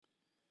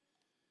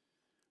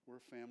We're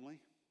a family.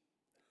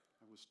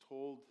 I was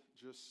told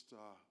just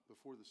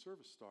before the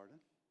service started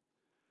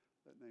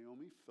that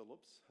Naomi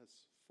Phillips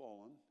has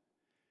fallen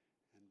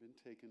and been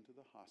taken to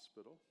the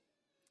hospital.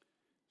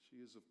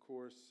 She is, of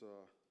course,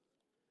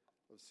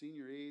 of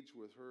senior age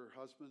with her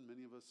husband.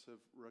 Many of us have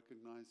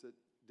recognized that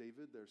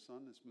David, their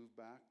son, has moved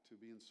back to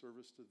be in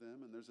service to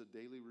them, and there's a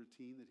daily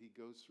routine that he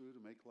goes through to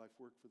make life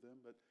work for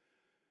them. But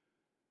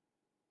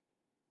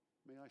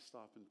may I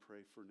stop and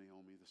pray for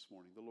Naomi this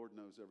morning? The Lord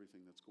knows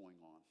everything that's going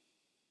on,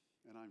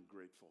 and I'm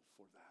grateful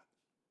for that.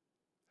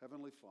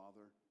 Heavenly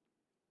Father,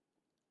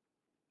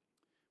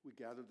 we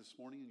gather this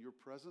morning in your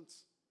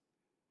presence,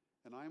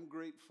 and I am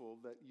grateful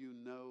that you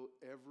know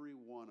every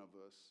one of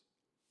us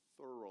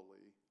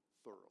thoroughly.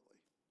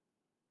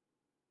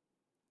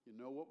 You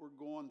know what we're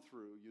going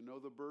through. You know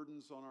the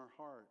burdens on our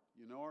heart.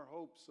 You know our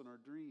hopes and our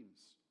dreams.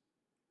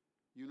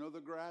 You know the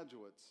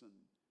graduates and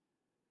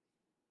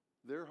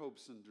their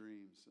hopes and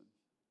dreams. And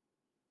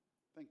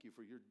thank you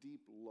for your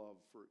deep love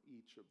for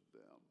each of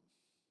them.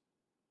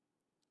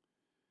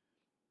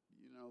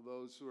 You know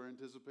those who are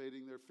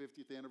anticipating their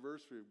 50th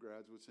anniversary of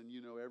graduates, and you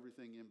know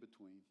everything in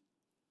between.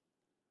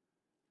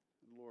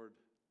 And Lord,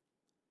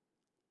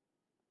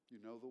 you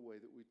know the way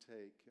that we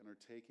take and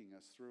are taking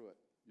us through it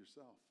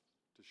yourself,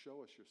 to show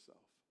us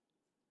yourself.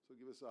 So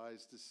give us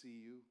eyes to see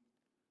you,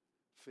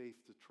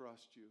 faith to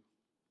trust you,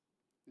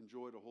 and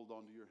joy to hold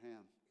on to your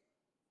hand.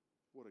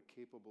 What a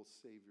capable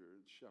Savior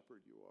and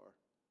Shepherd you are.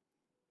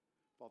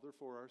 Father,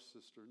 for our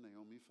sister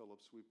Naomi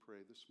Phillips, we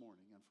pray this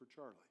morning, and for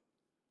Charlie.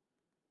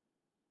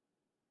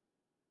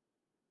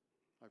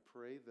 I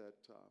pray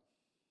that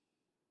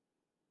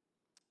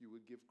you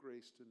would give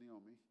grace to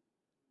Naomi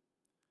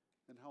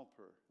and help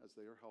her as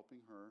they are helping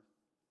her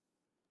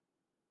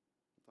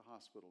at the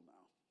hospital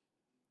now.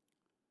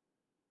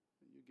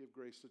 And you give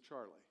grace to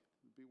Charlie.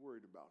 Be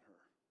worried about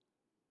her.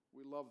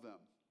 We love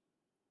them.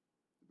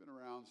 They've been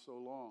around so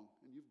long,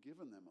 and you've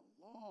given them a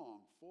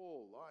long,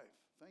 full life.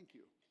 Thank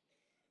you.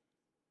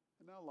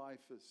 And now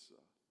life is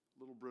a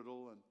little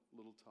brittle and a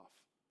little tough.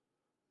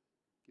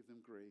 Give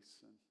them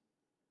grace and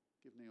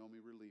give Naomi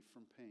relief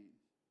from pain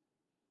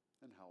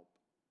and help.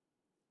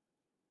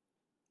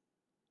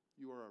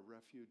 You are our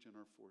refuge and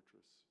our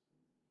fortress,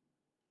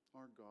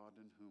 our God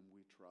in whom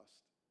we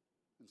trust.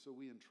 And so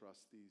we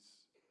entrust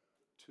these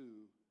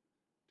two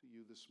to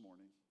you this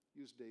morning.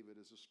 Use David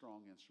as a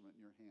strong instrument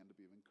in your hand to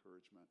be of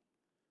encouragement.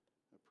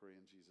 I pray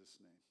in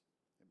Jesus' name.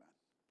 Amen.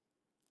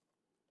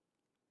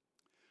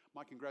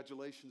 My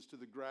congratulations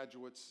to the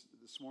graduates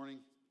this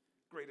morning.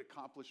 Great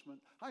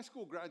accomplishment. High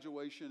school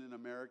graduation in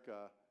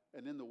America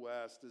and in the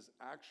West is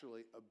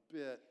actually a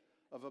bit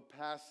of a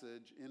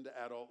passage into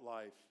adult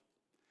life.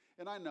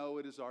 And I know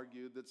it is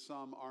argued that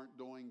some aren't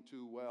doing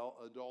too well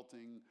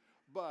adulting,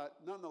 but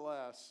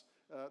nonetheless,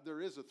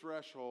 there is a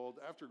threshold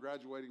after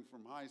graduating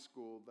from high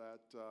school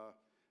that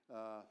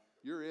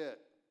you're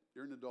it.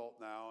 You're an adult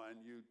now, and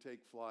you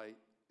take flight,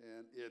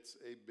 and it's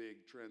a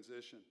big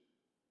transition.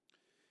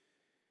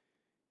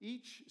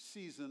 Each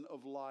season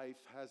of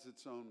life has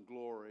its own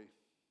glory,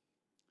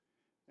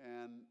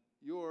 and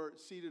you're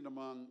seated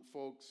among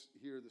folks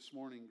here this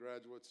morning,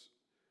 graduates,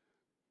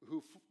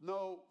 who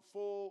know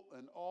full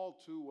and all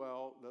too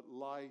well that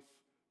life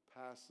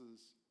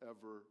passes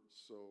ever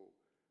so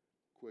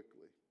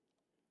quickly.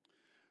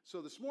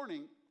 So this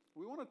morning,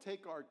 we want to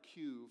take our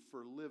cue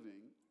for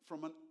living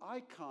from an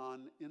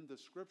icon in the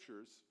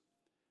Scriptures,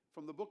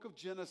 from the book of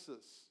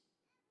Genesis,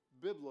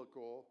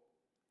 biblical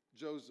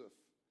Joseph.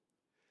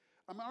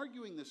 I'm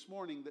arguing this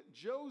morning that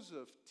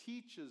Joseph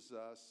teaches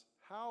us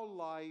how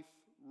life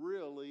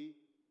really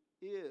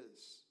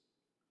is.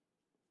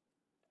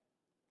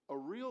 A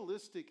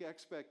realistic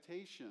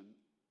expectation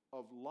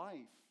of life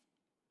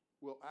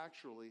will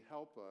actually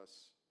help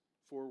us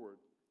forward.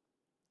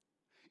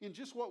 In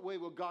just what way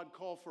will God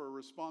call for a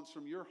response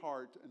from your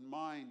heart and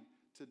mine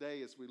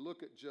today as we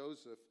look at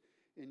Joseph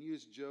and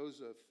use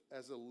Joseph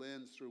as a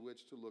lens through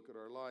which to look at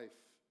our life?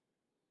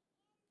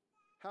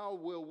 How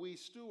will we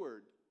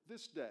steward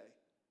this day,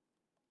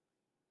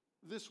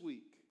 this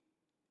week,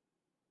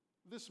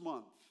 this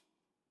month,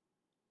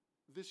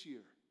 this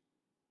year,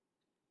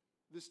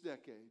 this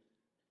decade,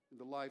 in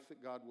the life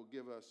that God will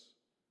give us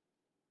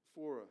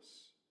for us?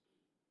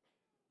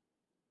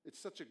 It's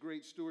such a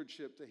great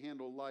stewardship to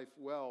handle life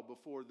well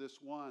before this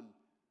one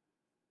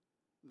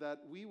that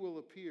we will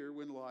appear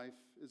when life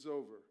is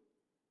over.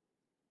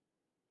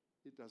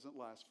 It doesn't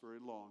last very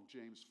long.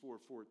 James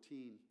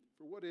 4:14.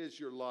 For what is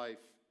your life?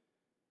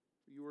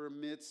 You are a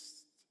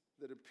mist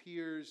that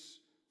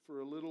appears for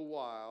a little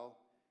while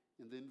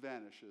and then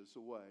vanishes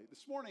away.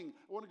 This morning,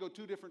 I want to go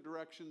two different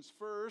directions.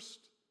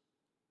 First,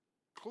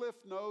 cliff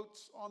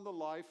notes on the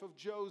life of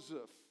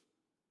Joseph.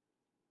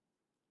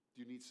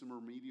 Do you need some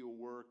remedial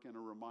work and a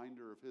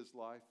reminder of his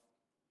life?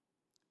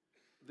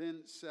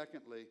 Then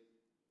secondly,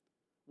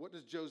 what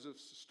does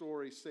Joseph's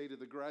story say to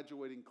the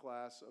graduating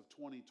class of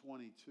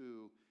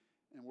 2022?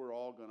 And we're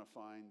all going to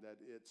find that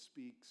it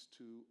speaks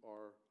to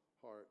our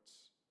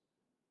hearts.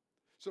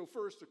 So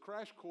first, a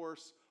crash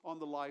course on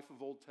the life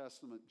of Old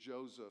Testament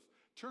Joseph.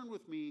 Turn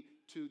with me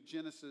to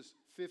Genesis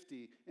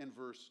 50 and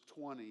verse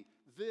 20.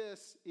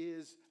 This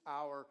is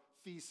our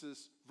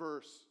thesis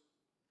verse.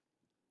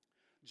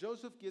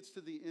 Joseph gets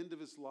to the end of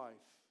his life,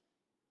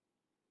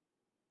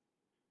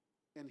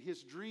 and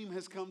his dream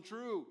has come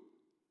true.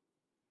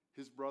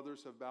 His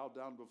brothers have bowed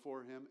down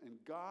before him, and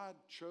God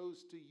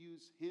chose to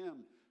use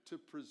him to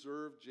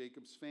preserve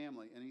Jacob's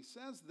family. And he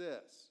says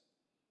this,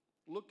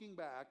 looking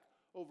back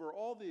over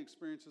all the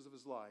experiences of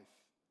his life,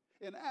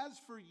 "And as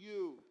for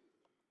you,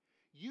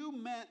 you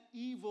meant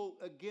evil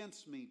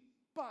against me,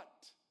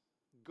 but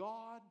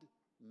God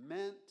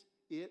meant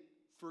it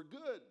for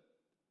good,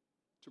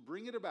 to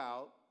bring it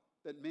about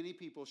that many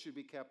people should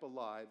be kept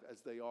alive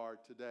as they are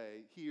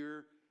today."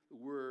 Hear the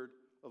word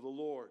of the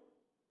Lord.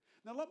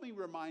 Now let me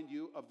remind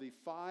you of the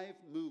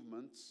 5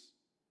 movements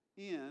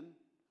in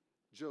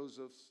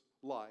Joseph's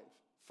life.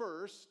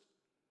 First,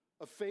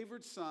 a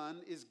favored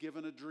son is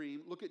given a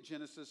dream. Look at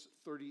Genesis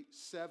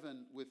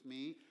 37 with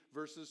me,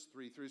 verses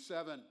 3 through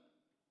 7.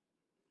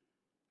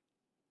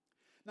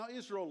 Now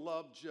Israel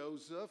loved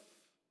Joseph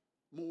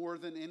more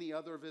than any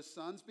other of his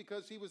sons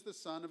because he was the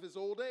son of his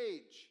old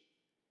age.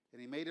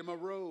 And he made him a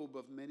robe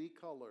of many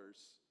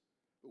colors.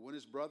 But when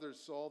his brothers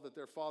saw that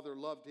their father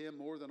loved him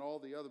more than all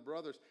the other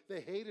brothers,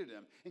 they hated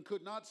him and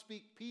could not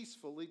speak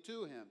peacefully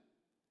to him.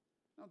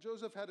 Now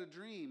Joseph had a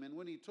dream, and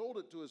when he told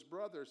it to his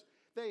brothers,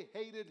 they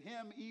hated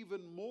him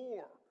even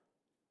more.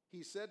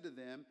 He said to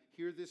them,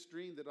 "Hear this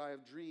dream that I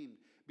have dreamed.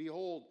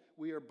 Behold,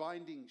 we are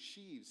binding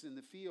sheaves in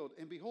the field,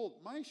 and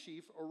behold, my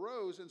sheaf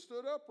arose and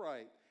stood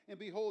upright. And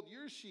behold,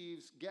 your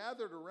sheaves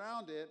gathered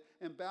around it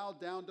and bowed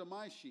down to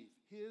my sheaf."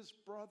 His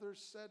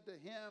brothers said to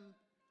him,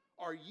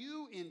 "Are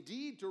you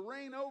indeed to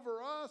reign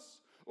over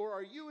us, or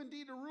are you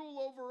indeed to rule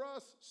over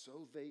us?"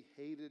 So they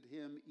hated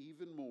him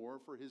even more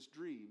for his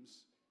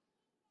dreams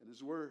and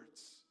his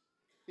words.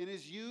 In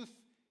his youth,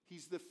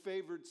 he's the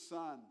favored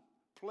son,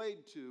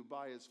 played to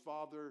by his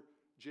father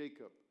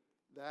Jacob.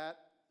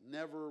 That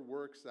never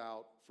works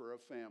out for a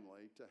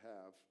family to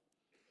have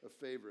a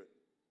favorite.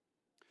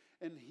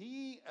 And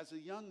he, as a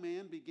young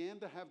man, began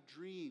to have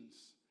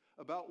dreams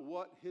about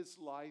what his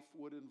life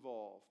would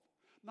involve.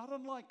 Not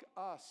unlike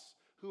us,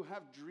 who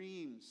have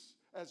dreams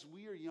as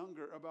we are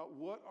younger about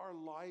what our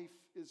life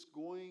is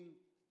going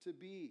to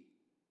be.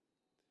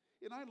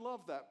 And I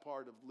love that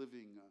part of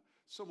living,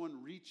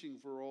 someone reaching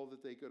for all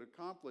that they could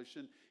accomplish.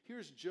 And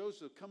here's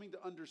Joseph coming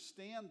to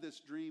understand this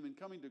dream and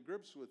coming to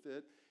grips with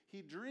it.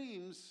 He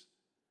dreams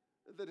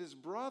that his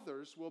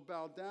brothers will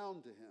bow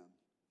down to him.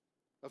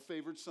 A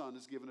favored son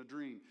is given a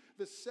dream.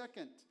 The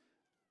second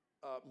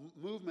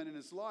movement in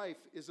his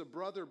life is a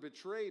brother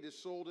betrayed is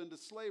sold into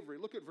slavery.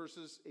 Look at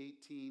verses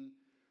 18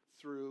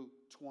 through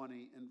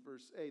 20 and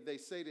verse 8. They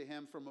say to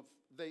him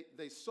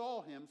they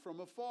saw him from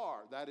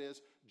afar, that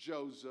is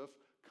Joseph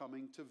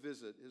coming to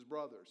visit his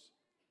brothers.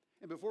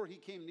 And before he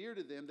came near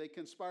to them, they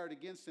conspired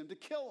against him to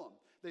kill him.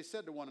 They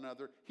said to one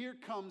another, "Here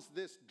comes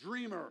this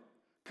dreamer.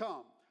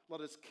 Come,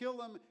 let us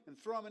kill him and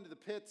throw him into the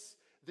pits.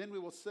 Then we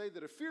will say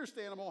that a fierce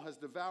animal has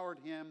devoured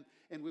him,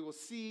 and we will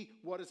see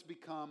what has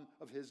become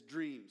of his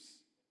dreams."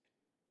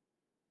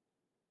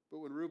 But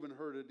when Reuben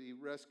heard it, he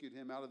rescued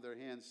him out of their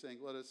hands,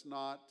 saying, "Let us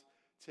not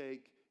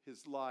take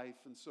his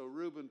life." And so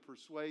Reuben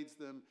persuades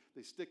them.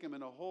 They stick him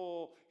in a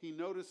hole. He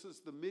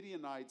notices the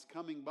Midianites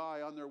coming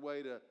by on their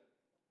way to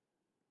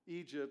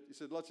Egypt. He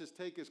said, "Let's just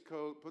take his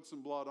coat, put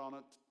some blood on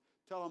it,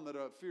 tell him that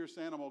a fierce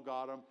animal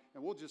got him,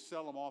 and we'll just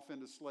sell him off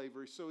into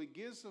slavery." So he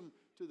gives them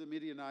to the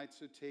Midianites,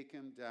 who take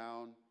him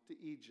down to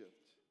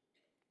Egypt.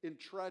 In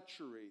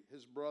treachery,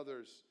 his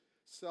brothers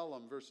sell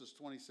him, verses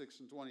 26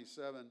 and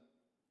 27.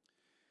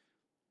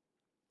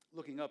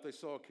 Looking up, they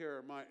saw a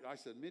caravan. I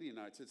said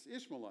Midianites, it's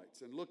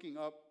Ishmaelites. And looking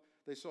up,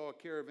 they saw a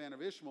caravan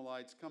of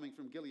Ishmaelites coming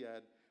from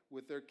Gilead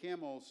with their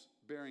camels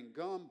bearing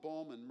gum,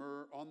 balm, and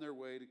myrrh on their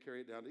way to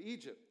carry it down to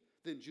Egypt.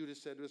 Then Judah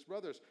said to his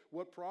brothers,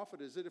 "What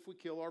profit is it if we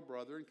kill our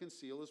brother and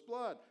conceal his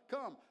blood?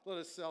 Come, let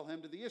us sell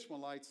him to the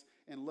Ishmaelites,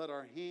 and let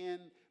our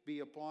hand be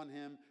upon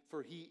him,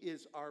 for he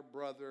is our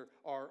brother,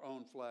 our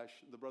own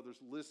flesh." The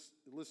brothers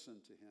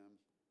listened to him,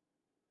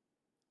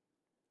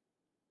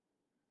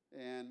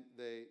 and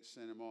they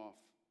sent him off.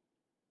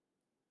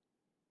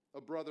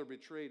 A brother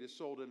betrayed is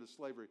sold into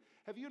slavery.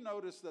 Have you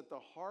noticed that the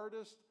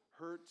hardest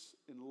hurts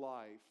in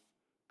life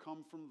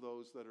come from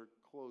those that are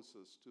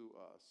closest to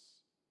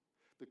us?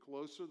 The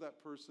closer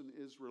that person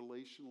is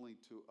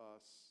relationally to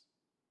us,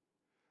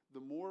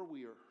 the more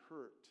we are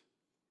hurt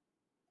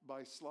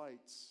by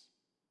slights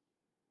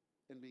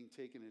and being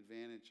taken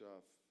advantage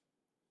of.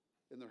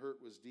 And the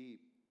hurt was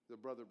deep. The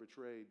brother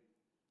betrayed,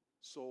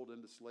 sold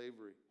into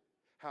slavery.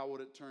 How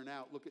would it turn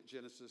out? Look at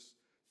Genesis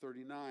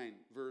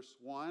 39, verse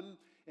 1.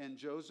 And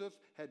Joseph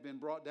had been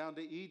brought down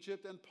to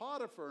Egypt, and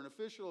Potiphar, an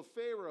official of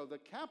Pharaoh, the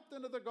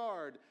captain of the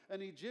guard,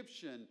 an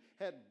Egyptian,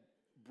 had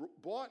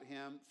bought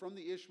him from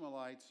the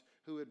Ishmaelites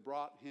who had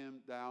brought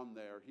him down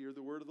there. Hear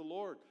the word of the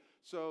Lord.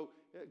 So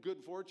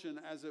good fortune,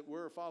 as it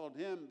were, followed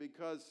him,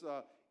 because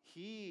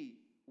he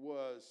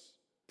was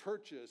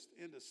purchased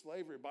into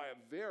slavery by a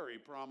very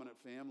prominent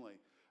family.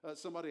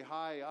 Somebody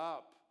high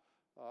up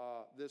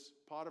this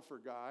Potiphar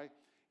guy.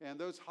 And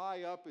those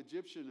high-up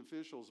Egyptian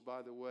officials,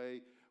 by the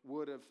way,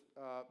 would have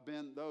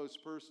been those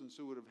persons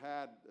who would have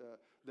had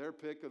their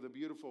pick of the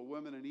beautiful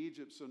women in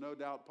Egypt. So no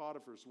doubt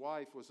Potiphar's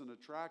wife was an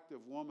attractive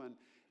woman.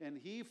 And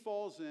he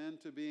falls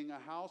into being a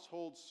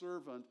household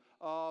servant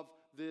of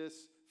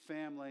this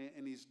family.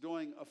 And he's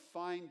doing a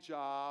fine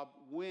job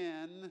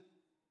when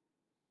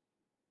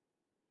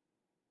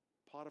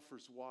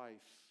Potiphar's wife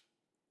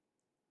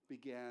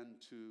began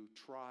to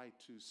try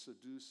to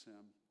seduce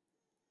him,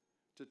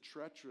 to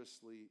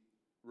treacherously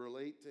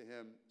relate to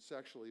him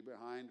sexually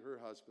behind her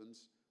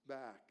husband's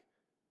back.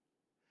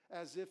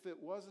 As if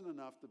it wasn't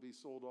enough to be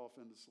sold off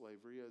into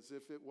slavery, as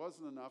if it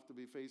wasn't enough to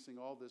be facing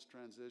all this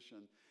transition,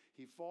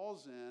 he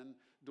falls in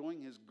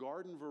doing his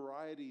garden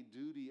variety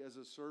duty as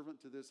a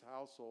servant to this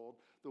household.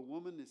 The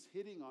woman is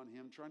hitting on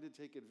him, trying to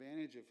take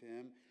advantage of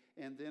him.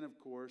 And then, of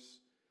course,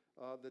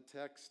 the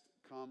text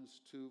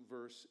comes to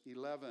verse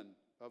 11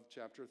 of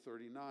chapter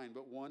 39.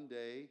 But one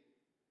day,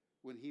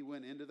 when he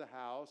went into the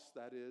house,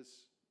 that is,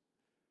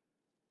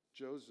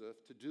 Joseph,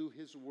 to do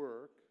his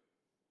work,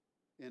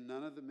 and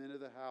none of the men of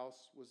the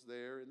house was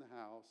there in the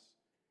house,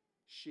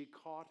 she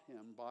caught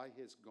him by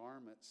his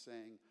garment,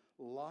 saying,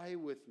 "Lie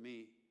with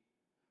me."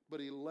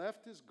 But he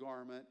left his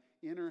garment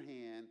in her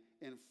hand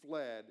and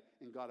fled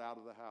and got out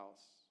of the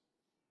house.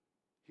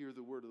 Hear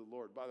the word of the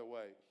Lord. By the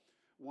way,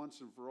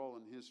 once and for all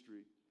in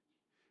history,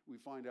 we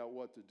find out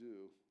what to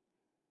do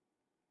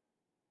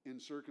in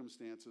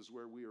circumstances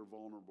where we are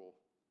vulnerable.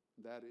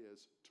 That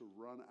is, to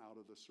run out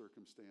of the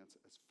circumstance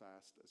as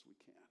fast as we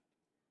can.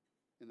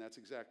 And that's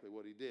exactly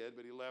what he did,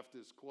 but he left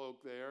his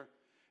cloak there.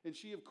 And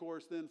she, of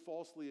course, then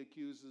falsely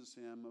accuses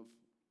him of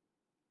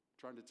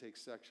trying to take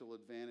sexual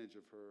advantage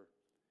of her.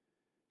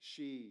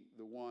 She,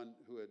 the one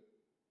who had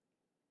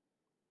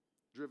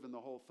driven the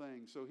whole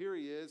thing. So here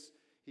he is.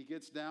 He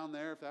gets down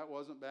there, if that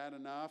wasn't bad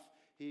enough.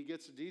 He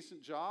gets a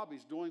decent job.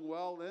 He's doing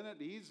well in it.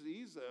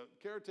 He's a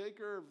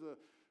caretaker of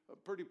a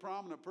pretty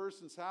prominent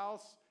person's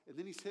house. And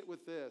then he's hit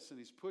with this, and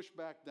he's pushed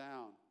back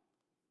down.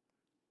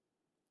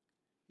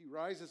 He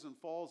rises and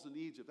falls in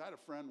Egypt. I had a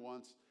friend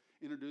once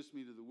introduced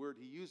me to the word.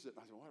 He used it.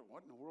 I said,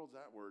 what in the world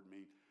does that word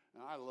mean?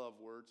 And I love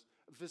words.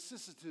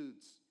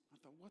 Vicissitudes. I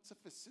thought, what's a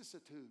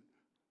vicissitude?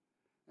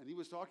 And he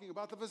was talking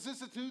about the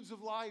vicissitudes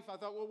of life. I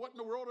thought, well, what in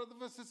the world are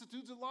the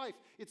vicissitudes of life?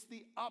 It's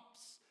the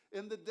ups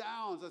and the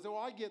downs. I said, well,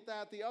 I get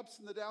that, the ups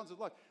and the downs of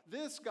life.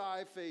 This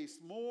guy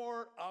faced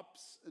more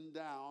ups and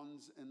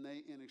downs, and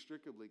they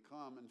inextricably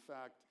come. In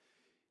fact,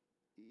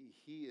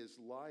 he is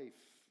life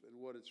and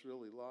what it's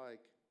really like.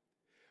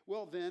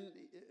 Well, then,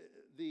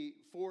 the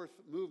fourth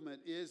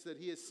movement is that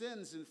he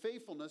ascends in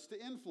faithfulness to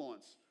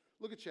influence.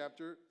 Look at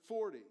chapter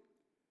 40.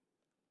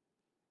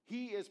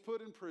 He is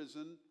put in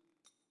prison.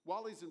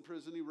 While he's in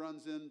prison, he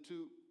runs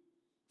into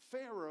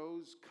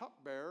Pharaoh's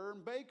cupbearer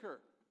and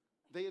baker.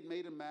 They had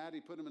made him mad.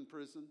 He put him in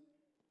prison.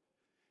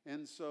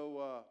 And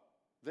so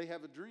they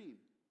have a dream.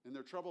 And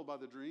they're troubled by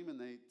the dream, and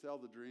they tell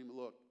the dream,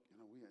 look,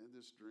 we had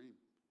this dream.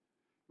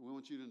 We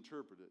want you to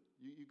interpret it.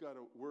 You got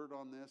a word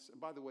on this?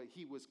 And by the way,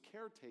 he was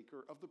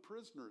caretaker of the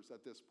prisoners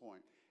at this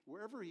point.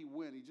 Wherever he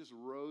went, he just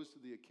rose to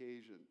the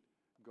occasion.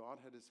 God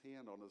had his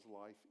hand on his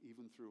life,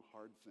 even through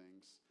hard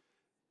things.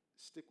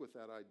 Stick with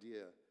that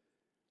idea.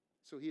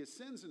 So he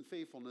ascends in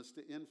faithfulness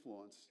to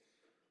influence.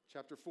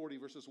 Chapter 40,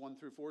 verses 1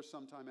 through 4,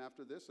 sometime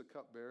after this, a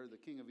cupbearer, the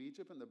king of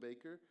Egypt, and the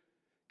baker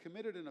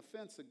committed an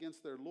offense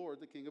against their lord,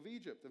 the king of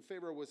Egypt. And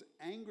Pharaoh was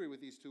angry with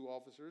these two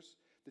officers,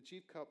 the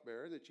chief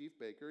cupbearer, the chief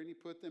baker, and he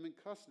put them in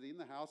custody in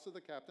the house of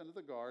the captain of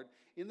the guard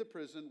in the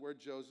prison where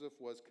Joseph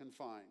was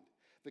confined.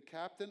 The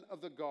captain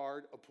of the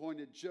guard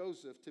appointed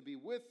Joseph to be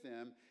with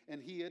them,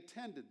 and he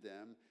attended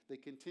them. They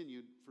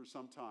continued for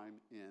some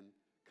time in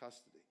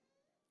custody.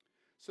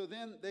 So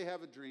then they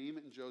have a dream,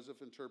 and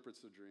Joseph interprets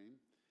the dream.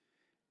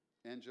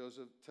 And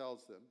Joseph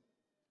tells them,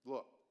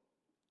 look,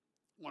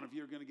 one of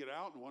you are going to get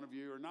out, and one of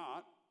you are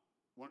not.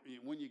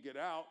 When you get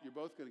out, you're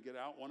both going to get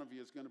out. One of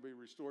you is going to be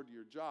restored to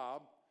your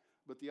job,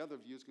 but the other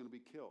of you is going to be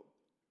killed.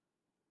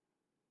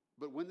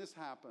 But when this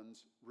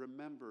happens,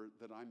 remember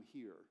that I'm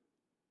here,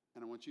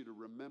 and I want you to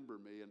remember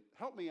me, and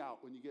help me out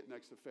when you get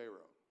next to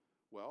Pharaoh.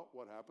 Well,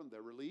 what happened?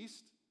 They're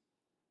released.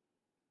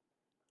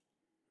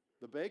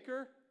 The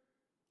baker,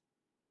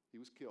 he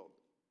was killed.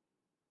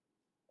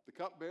 The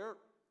cupbearer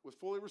was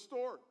fully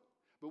restored.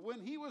 But when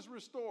he was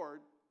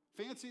restored,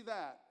 fancy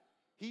that,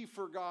 he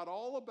forgot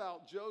all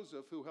about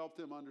Joseph, who helped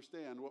him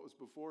understand what was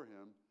before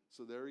him.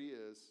 So there he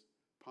is,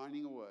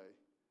 pining away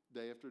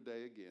day after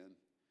day again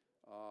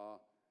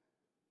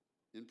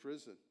in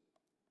prison.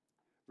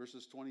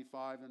 Verses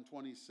 25 and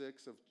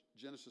 26 of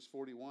Genesis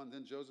 41,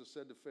 then Joseph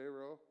said to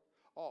Pharaoh,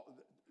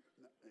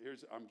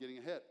 I'm getting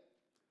ahead.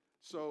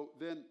 So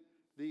then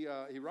he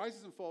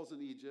rises and falls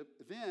in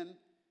Egypt. Then,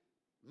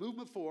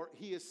 movement 4,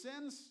 he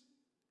ascends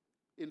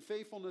in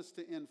faithfulness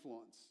to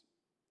influence.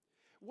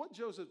 What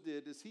Joseph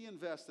did is he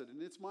invested,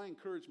 and it's my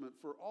encouragement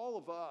for all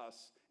of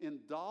us, in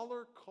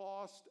dollar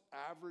cost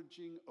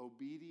averaging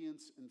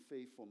obedience and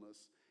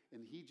faithfulness,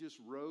 and he just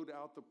rode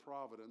out the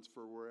providence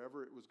for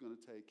wherever it was going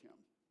to take him.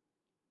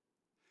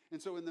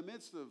 And so in the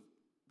midst of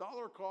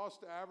dollar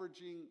cost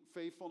averaging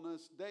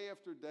faithfulness, day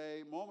after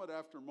day, moment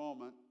after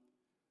moment,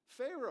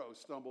 Pharaoh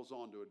stumbles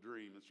onto a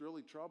dream. It's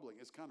really troubling.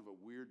 It's kind of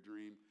a weird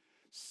dream.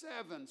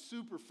 7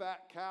 super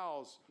fat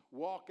cows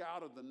walk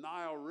out of the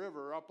Nile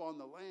River up on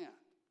the land.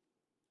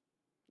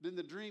 Then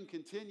the dream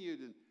continued,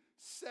 and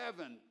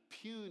 7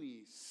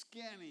 puny,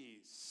 skinny,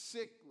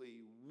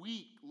 sickly,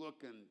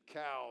 weak-looking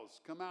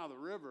cows come out of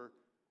the river.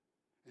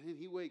 And then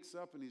he wakes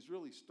up and he's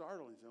really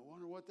startled. He says, I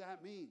wonder what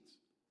that means.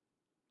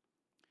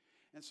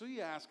 And so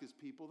he asked his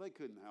people. They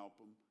couldn't help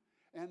him.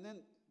 And then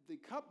the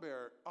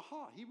cupbearer,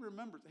 he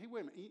remembers. Hey,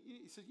 wait a minute.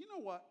 He said, you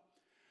know what?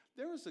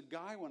 There was a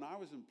guy when I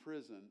was in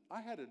prison.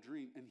 I had a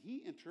dream, and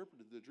he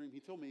interpreted the dream. He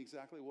told me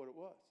exactly what it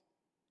was.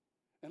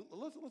 And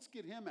let's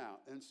get him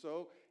out. And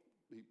so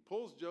he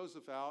pulls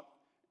Joseph out,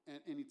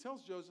 and he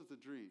tells Joseph the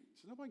dream. He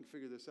says, nobody can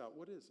figure this out.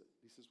 What is it?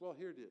 He says, well,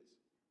 here it is.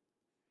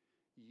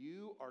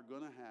 You are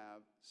going to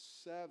have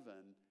 7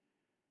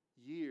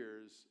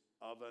 years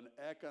of an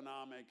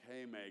economic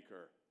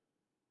haymaker.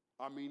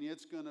 I mean,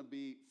 it's going to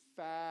be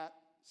fat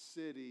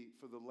city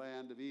for the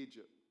land of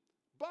Egypt.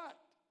 But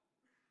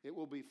it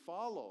will be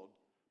followed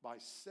by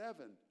 7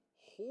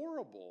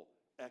 horrible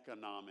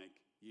economic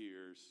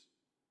years.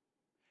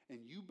 And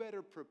you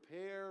better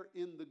prepare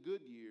in the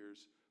good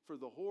years for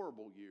the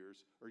horrible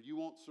years, or you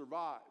won't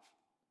survive.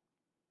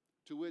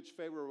 To which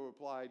Pharaoh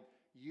replied,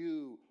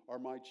 you are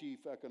my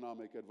chief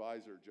economic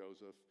advisor,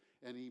 Joseph.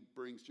 And he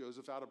brings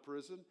Joseph out of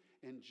prison,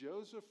 and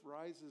Joseph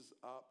rises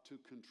up to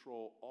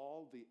control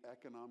all the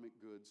economic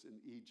goods in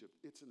Egypt.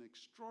 It's an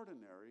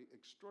extraordinary,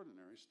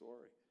 extraordinary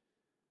story.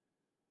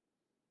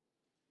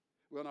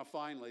 Well, now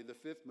finally, the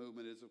 5th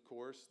movement is, of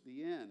course,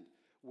 the end,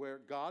 where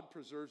God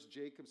preserves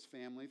Jacob's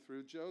family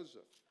through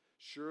Joseph.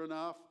 Sure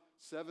enough,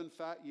 7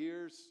 fat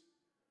years,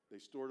 they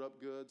stored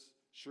up goods.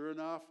 Sure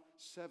enough,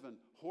 7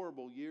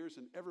 horrible years,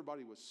 and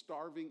everybody was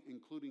starving,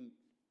 including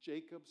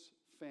Jacob's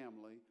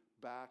family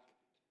back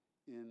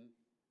in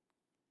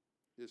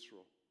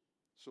Israel.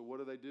 So what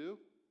do?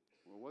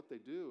 Well, what they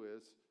do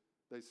is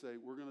they say,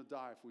 we're going to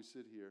die if we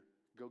sit here.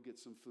 Go get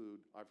some food.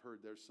 I've heard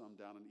there's some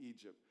down in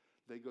Egypt.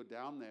 They go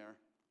down there,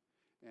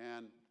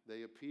 and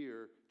they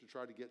appear to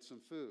try to get some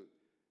food.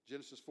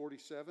 Genesis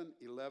 47,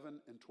 11,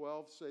 and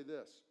 12 say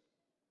this.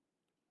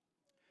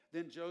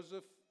 Then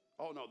Joseph,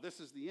 this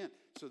is the end.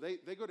 So they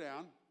go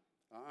down.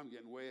 I'm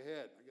getting way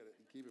ahead. I got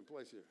to keep in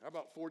place here. How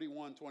about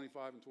 41,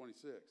 25, and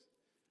 26? Is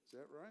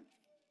that right?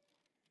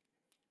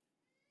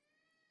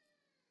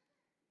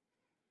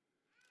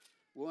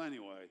 Well,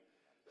 anyway,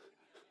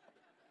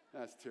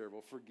 that's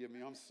terrible. Forgive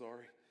me. I'm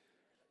sorry.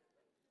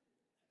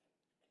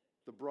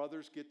 The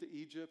brothers get to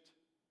Egypt.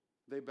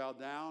 They bow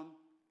down.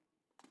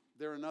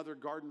 They're another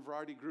garden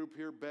variety group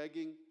here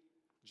begging.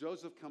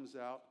 Joseph comes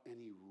out and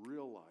he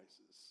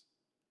realizes,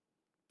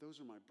 those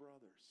are my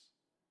brothers.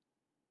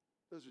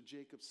 Those are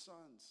Jacob's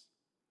sons.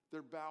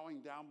 They're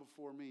bowing down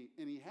before me.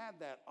 And he had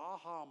that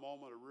aha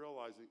moment of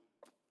realizing,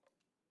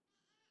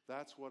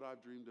 that's what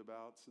I've dreamed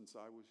about since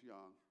I was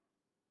young.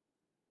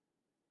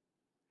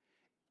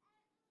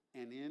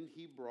 And in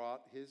he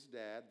brought his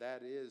dad,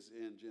 that is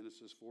in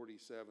Genesis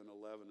 47,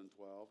 11, and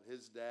 12,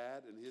 his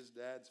dad and his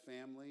dad's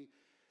family,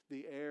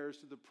 the heirs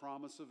to the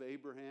promise of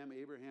Abraham,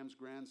 Abraham's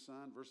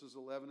grandson, verses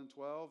 11 and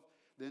 12.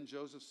 Then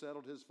Joseph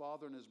settled his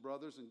father and his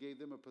brothers and gave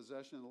them a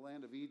possession in the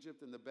land of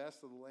Egypt and the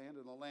best of the land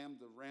and the land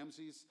of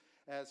Ramses,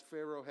 as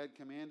Pharaoh had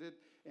commanded.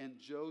 And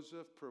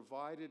Joseph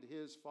provided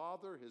his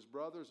father, his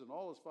brothers, and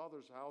all his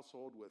father's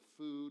household with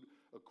food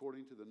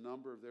according to the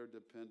number of their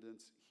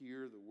dependents.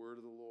 Hear the word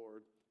of the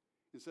Lord.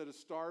 Instead of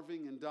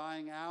starving and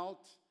dying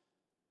out,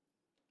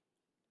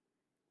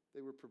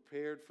 they were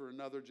prepared for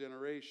another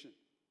generation.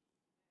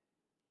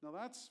 Now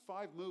that's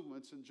 5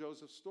 movements in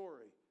Joseph's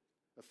story.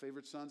 A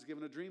favorite son's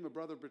given a dream. A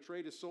brother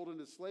betrayed is sold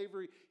into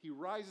slavery. He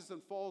rises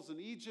and falls in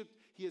Egypt.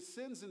 He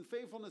ascends in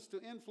faithfulness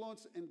to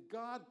influence, and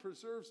God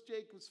preserves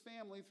Jacob's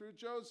family through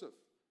Joseph.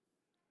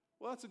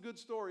 Well, that's a good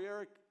story,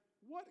 Eric.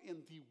 What in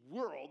the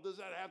world does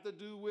that have to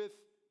do with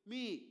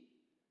me?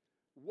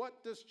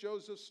 What does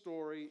Joseph's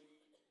story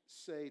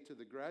say to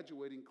the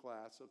graduating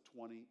class of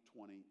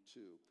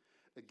 2022?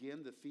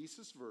 Again, the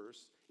thesis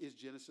verse is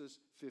Genesis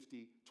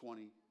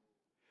 50:20.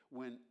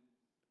 When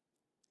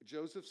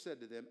Joseph said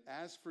to them,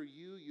 as for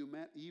you, you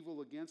meant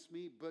evil against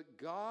me, but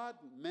God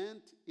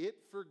meant it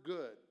for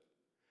good,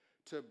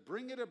 to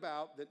bring it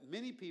about that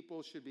many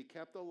people should be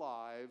kept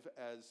alive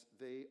as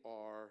they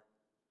are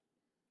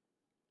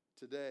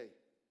today.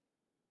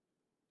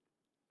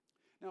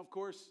 Now, of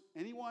course,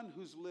 anyone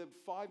who's lived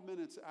 5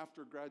 minutes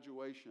after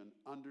graduation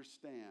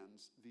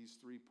understands these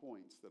 3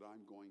 points that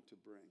I'm going to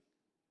bring.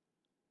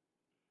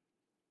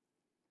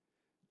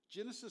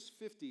 Genesis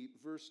 50,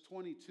 verse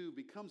 22,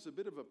 becomes a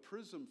bit of a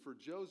prism for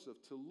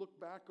Joseph to look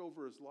back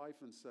over his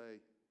life and say,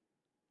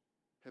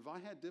 have I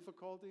had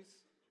difficulties?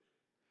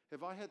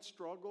 Have I had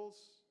struggles?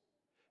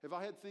 Have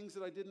I had things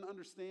that I didn't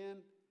understand?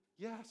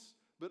 Yes,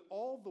 but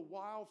all the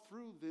while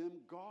through them,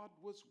 God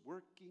was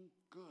working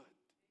good.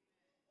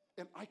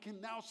 And I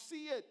can now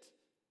see it.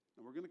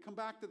 And we're going to come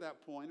back to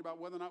that point about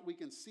whether or not we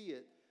can see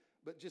it.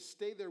 But just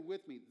stay there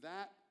with me.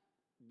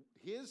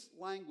 His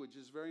language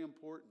is very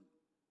important.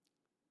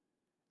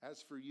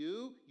 As for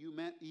you, you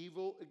meant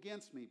evil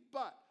against me,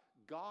 but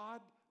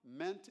God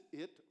meant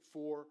it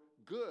for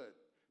good,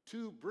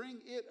 to bring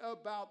it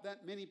about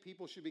that many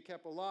people should be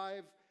kept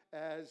alive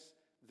as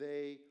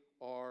they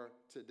are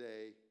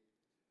today.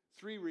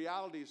 3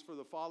 realities for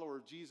the follower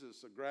of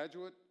Jesus, a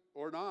graduate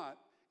or not,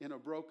 in a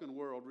broken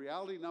world.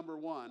 Reality number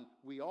 1,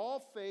 we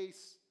all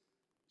face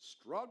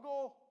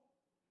struggle,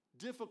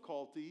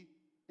 difficulty,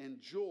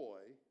 and joy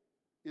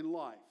in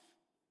life.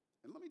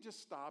 And let me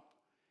just stop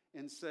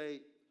and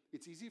say,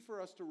 it's easy for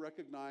us to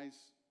recognize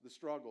the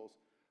struggles,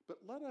 but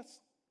let us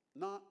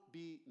not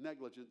be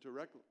negligent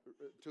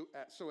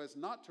so as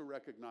not to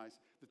recognize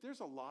that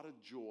there's a lot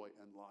of joy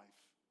in life.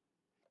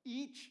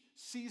 Each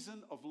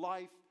season of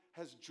life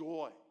has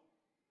joy,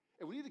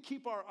 and we need to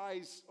keep our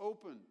eyes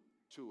open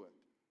to it.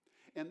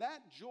 And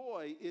that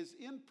joy is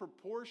in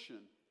proportion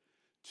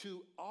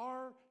to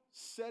our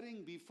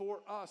setting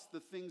before us the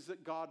things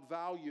that God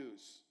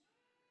values,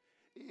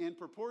 in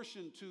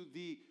proportion to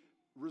the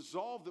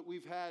resolve that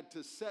we've had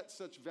to set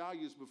such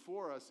values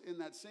before us. In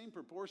that same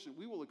proportion,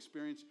 we will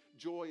experience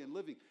joy in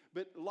living.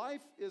 But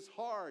life is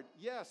hard,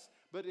 yes,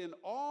 but in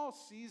all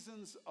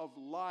seasons of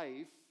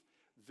life,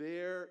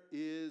 there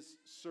is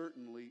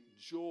certainly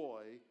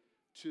joy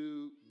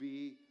to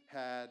be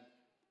had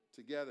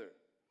together.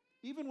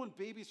 Even when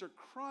babies are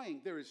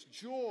crying, there is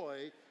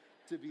joy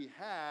to be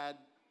had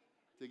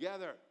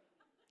together.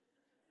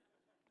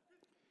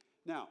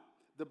 Now,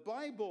 the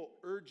Bible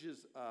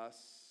urges us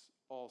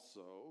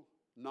also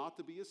not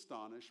to be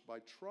astonished by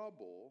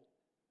trouble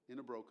in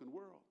a broken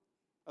world.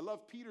 I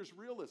love Peter's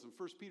realism,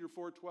 1 Peter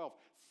 4:12.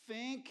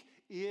 Think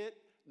it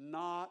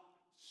not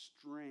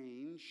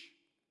strange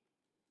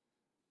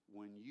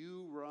when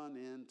you run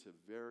into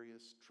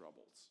various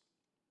troubles.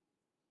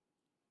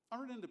 I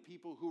run into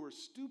people who are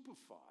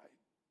stupefied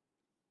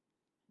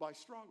by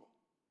struggle.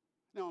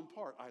 Now, in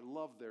part, I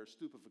love their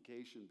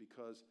stupefaction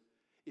because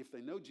if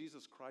they know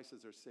Jesus Christ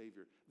as their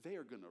Savior, they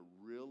are going to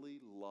really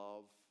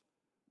love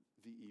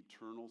the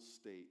eternal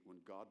state when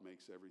God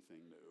makes everything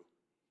new.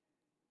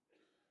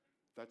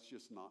 That's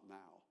just not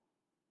now.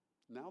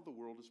 Now the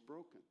world is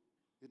broken.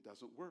 It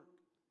doesn't work.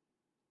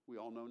 We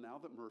all know now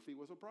that Murphy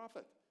was a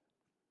prophet.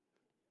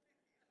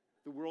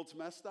 The world's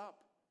messed up.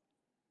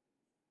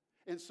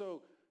 And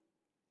so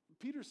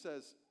Peter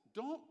says,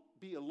 don't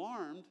be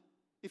alarmed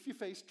if you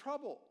face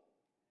trouble.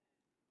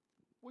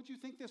 What do you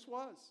think this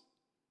was?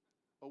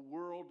 A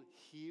world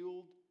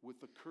healed with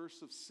the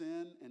curse of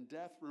sin and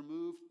death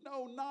removed?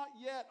 No, not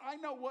yet. I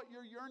know what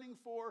you're yearning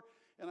for.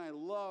 And I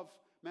love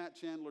Matt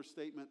Chandler's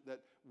statement that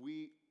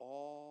we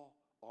all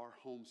are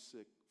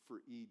homesick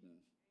for Eden,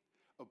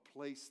 a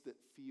place that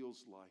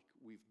feels like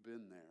we've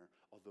been there,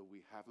 although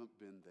we haven't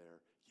been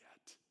there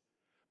yet.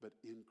 But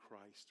in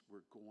Christ, we're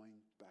going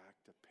back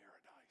to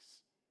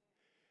paradise.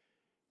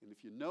 And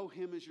if you know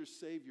him as your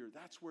Savior,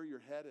 that's where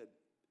you're headed.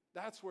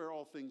 That's where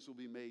all things will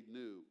be made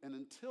new. And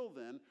until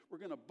then, we're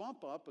going to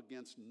bump up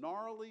against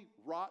gnarly,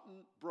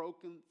 rotten,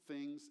 broken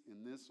things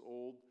in this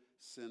old,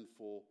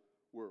 sinful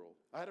world.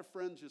 I had a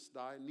friend just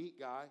die, a neat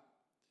guy,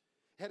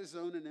 had his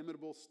own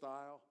inimitable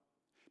style.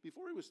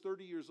 Before he was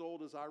 30 years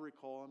old, as I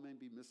recall, I may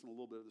be missing a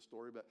little bit of the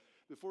story, but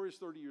before he was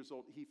 30 years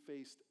old, he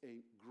faced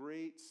a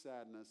great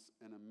sadness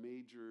and a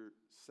major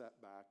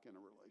setback in a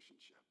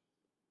relationship.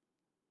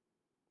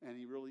 And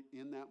he really,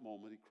 in that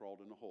moment, he crawled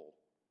in a hole.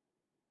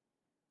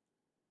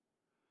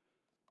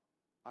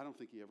 I don't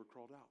think he ever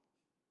crawled out.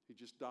 He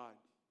just died.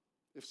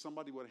 If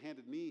somebody would have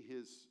handed me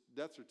his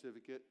death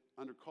certificate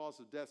under cause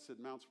of death, said,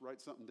 Mounts, write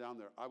something down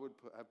there, I would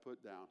have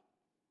put down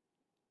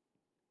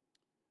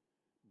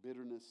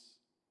bitterness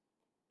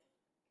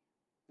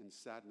and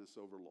sadness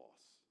over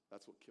loss.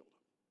 That's what killed him.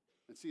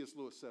 And C.S.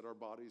 Lewis said our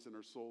bodies and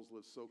our souls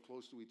live so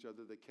close to each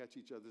other, they catch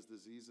each other's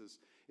diseases.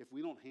 If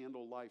we don't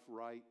handle life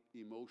right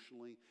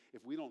emotionally,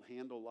 if we don't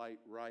handle life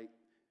right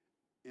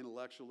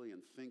intellectually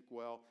and think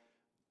well,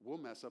 we'll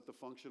mess up the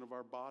function of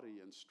our body,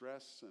 and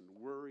stress and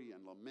worry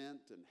and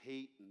lament and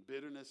hate and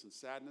bitterness and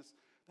sadness.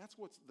 That's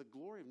what's the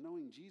glory of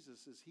knowing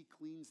Jesus, is he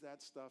cleans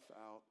that stuff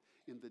out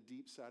in the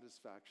deep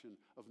satisfaction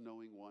of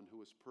knowing one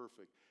who is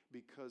perfect.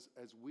 Because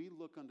as we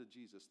look unto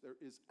Jesus, there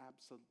is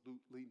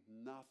absolutely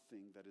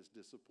nothing that is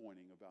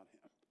disappointing about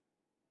him.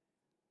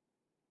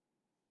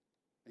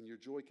 And your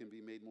joy can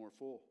be made more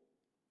full.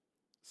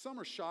 Some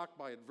are shocked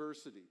by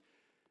adversity.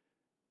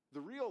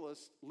 The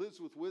realist lives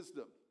with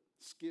wisdom,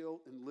 skill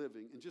in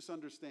living, and just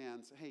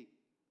understands, hey,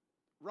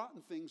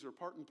 rotten things are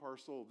part and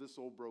parcel of this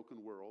old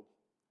broken world.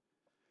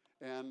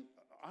 And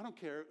I don't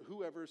care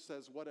whoever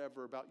says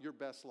whatever about your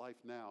best life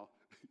now.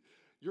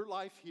 Your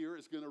life here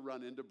is going to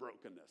run into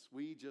brokenness.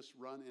 We just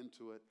run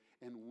into it.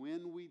 And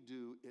when we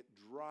do, it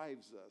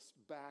drives us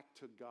back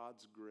to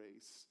God's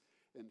grace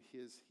and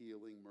his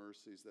healing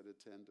mercies that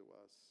attend to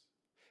us.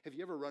 Have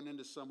you ever run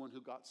into someone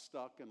who got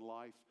stuck in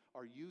life?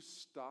 Are you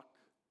stuck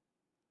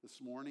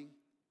this morning?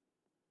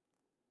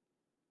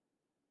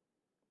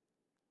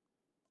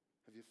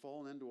 Have you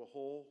fallen into a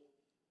hole?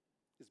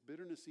 Is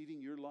bitterness eating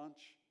your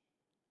lunch?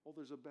 Oh,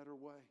 there's a better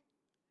way.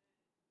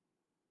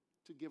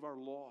 To give our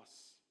loss,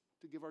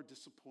 to give our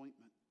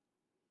disappointment,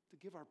 to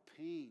give our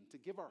pain, to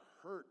give our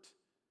hurt.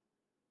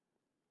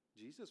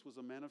 Jesus was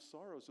a man of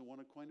sorrows and one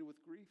acquainted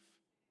with grief.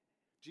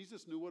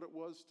 Jesus knew what it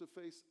was to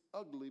face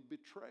ugly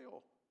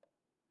betrayal.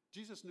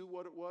 Jesus knew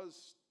what it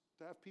was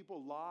to have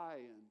people lie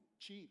and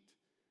cheat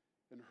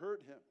and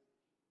hurt him.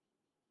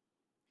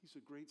 He's a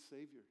great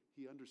Savior.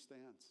 He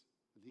understands,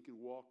 and he can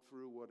walk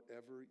through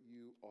whatever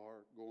you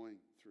are going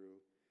through.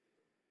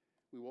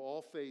 We will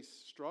all face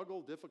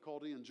struggle,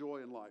 difficulty, and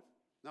joy in life.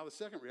 Now, the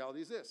second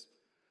reality is this: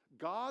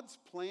 God's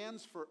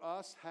plans for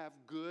us have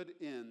good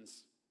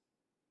ends.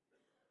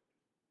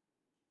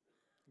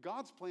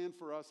 God's plan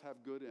for us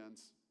have good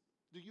ends.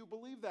 Do you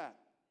believe that?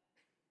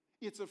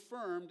 It's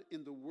affirmed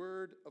in the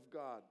Word of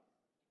God.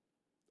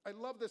 I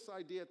love this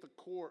idea at the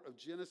core of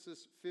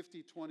Genesis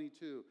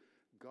 50:22.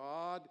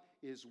 God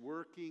is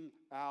working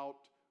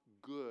out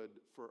good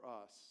for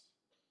us.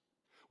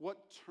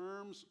 What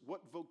terms,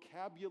 what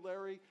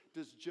vocabulary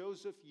does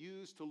Joseph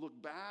use to look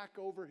back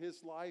over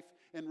his life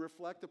and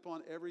reflect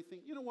upon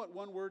everything? You know what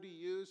one word he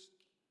used?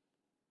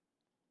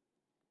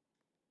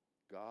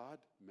 God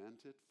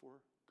meant it for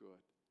good.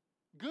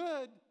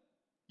 Good.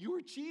 You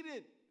were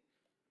cheated.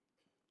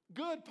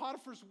 Good.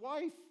 Potiphar's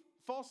wife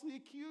falsely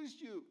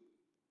accused you.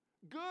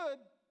 Good.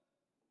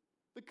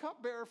 The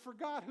cupbearer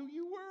forgot who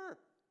you were.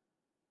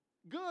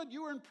 Good.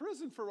 You were in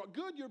prison for a while.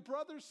 Good. Your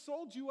brothers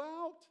sold you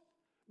out.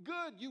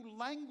 Good. You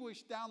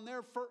languished down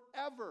there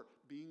forever,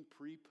 being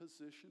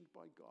prepositioned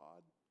by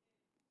God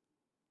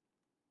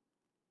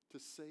to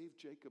save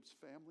Jacob's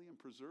family and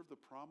preserve the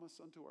promise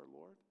unto our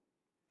Lord.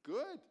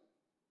 Good.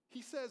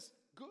 He says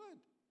good.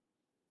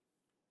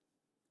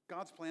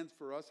 God's plans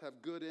for us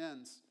have good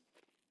ends.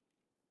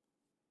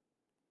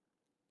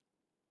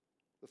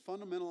 The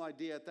fundamental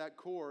idea at that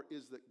core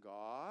is that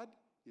God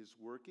is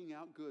working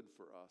out good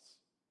for us.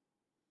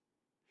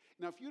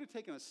 Now, if you'd have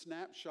taken a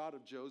snapshot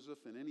of Joseph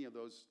in any of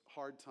those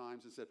hard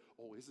times and said,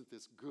 oh, isn't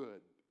this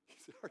good? He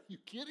said, are you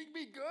kidding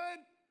me? Good?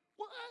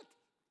 What?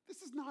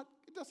 This is not,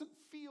 it doesn't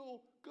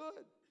feel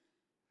good.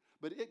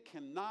 But it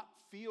cannot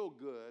feel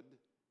good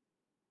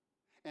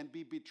and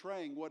be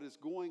betraying what is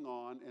going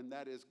on, and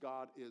that is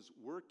God is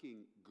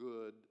working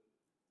good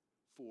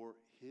for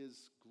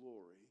his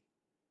glory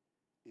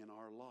in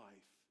our life.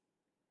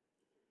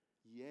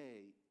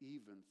 Yea,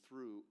 even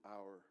through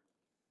our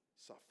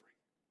suffering.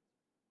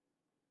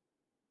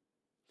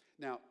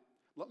 Now,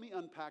 let me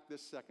unpack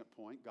this second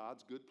point.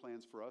 God's good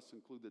plans for us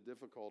include the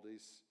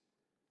difficulties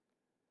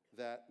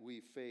that we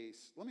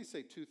face. Let me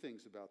say two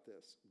things about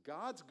this.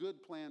 God's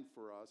good plan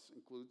for us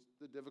includes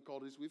the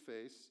difficulties we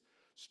face.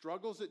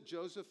 Struggles that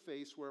Joseph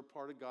faced were a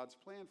part of God's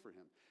plan for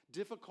him.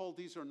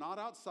 Difficulties are not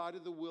outside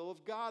of the will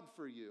of God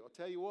for you. I'll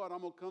tell you what,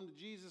 I'm going to come to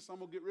Jesus. I'm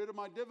going to get rid of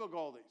my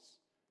difficulties.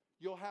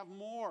 You'll have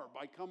more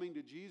by coming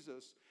to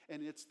Jesus,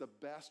 and it's the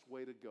best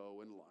way to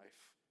go in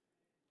life.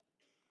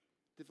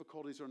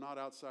 Difficulties are not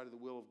outside of the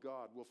will of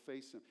God. We'll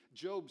face them.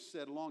 Job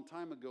said a long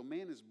time ago,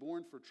 man is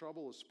born for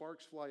trouble as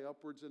sparks fly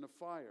upwards in a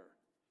fire.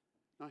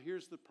 Now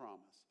here's the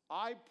promise.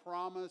 I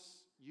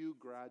promise you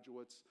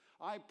graduates,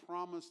 I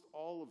promised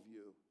all of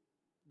you.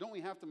 Don't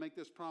we have to make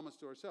this promise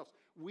to ourselves?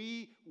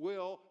 We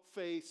will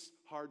face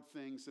hard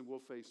things, and we'll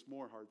face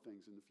more hard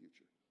things in the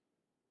future.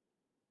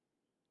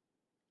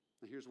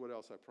 Now here's what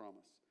else I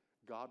promise.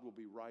 God will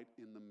be right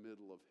in the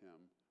middle of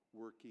him,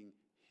 working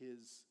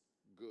his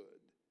good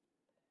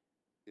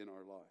in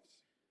our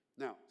lives.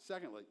 Now,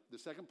 secondly, the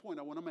second point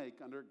I want to make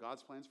under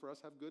God's plans for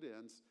us have good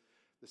ends.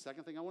 The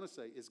second thing I want to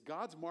say is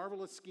God's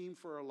marvelous scheme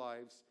for our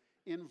lives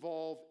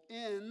involve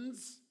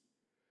ends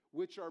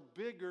which are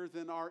bigger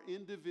than our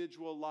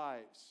individual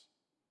lives.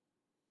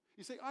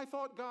 You say, I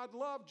thought God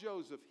loved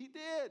Joseph. He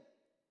did.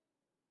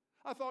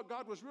 I thought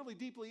God was really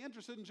deeply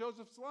interested in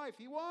Joseph's life.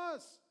 He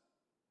was.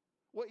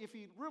 Well, if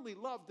he really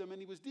loved him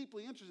and he was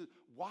deeply interested,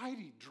 why did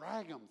he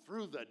drag him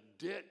through the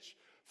ditch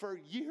for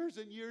years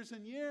and years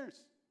and years?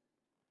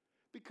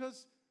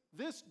 Because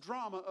this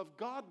drama of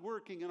God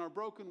working in our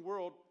broken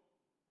world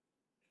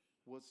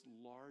was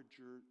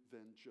larger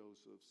than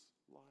Joseph's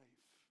life.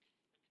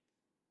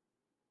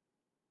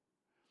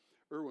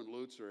 Erwin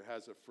Lutzer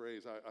has a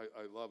phrase,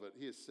 I love it.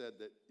 He has said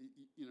that,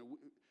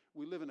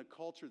 we live in a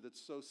culture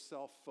that's so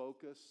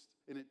self-focused,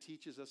 and it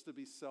teaches us to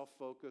be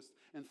self-focused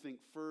and think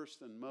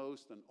first and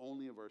most and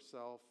only of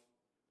ourselves.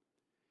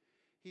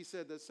 He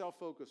said that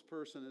self-focused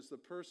person is the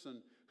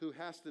person who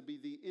has to be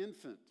the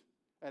infant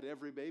at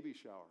every baby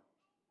shower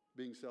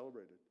being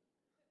celebrated.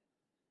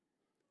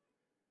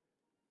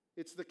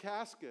 It's the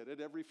casket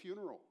at every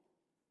funeral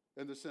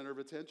and the center of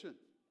attention,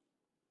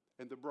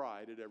 and the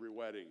bride at every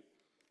wedding.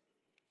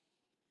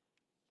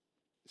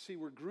 See,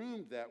 we're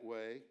groomed that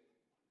way.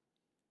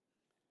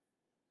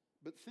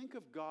 But think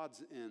of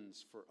God's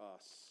ends for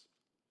us.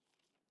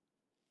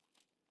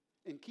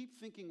 And keep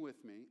thinking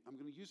with me. I'm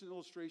going to use an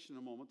illustration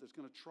in a moment that's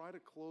going to try to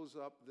close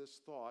up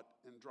this thought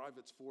and drive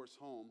its force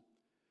home.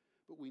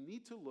 But we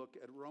need to look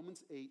at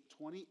Romans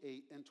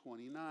 8:28 and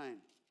 29.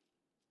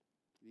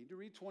 We need to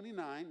read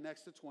 29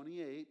 next to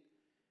 28.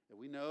 And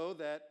we know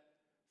that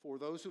For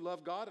those who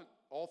love God,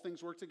 all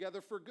things work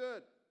together for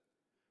good.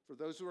 For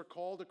those who are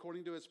called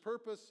according to his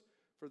purpose,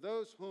 for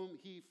those whom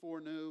he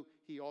foreknew,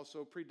 he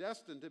also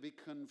predestined to be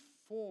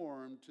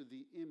conformed to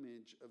the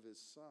image of his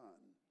Son.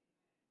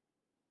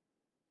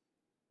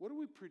 What are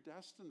we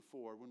predestined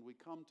for when we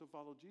come to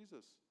follow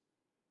Jesus?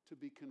 To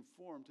be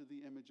conformed to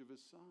the image of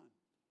his Son.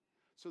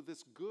 So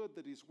this good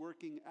that he's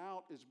working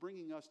out is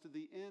bringing us to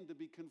the end to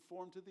be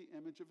conformed to the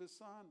image of his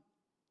Son.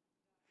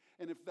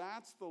 And if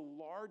that's the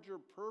larger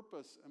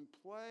purpose and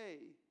play,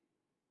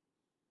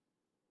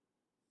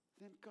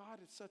 then God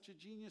is such a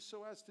genius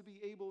so as to be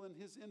able in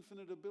his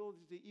infinite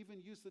ability to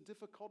even use the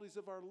difficulties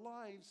of our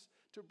lives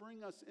to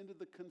bring us into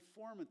the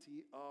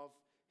conformity of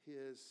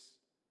his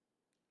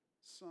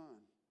Son.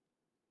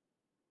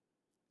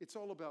 It's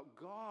all about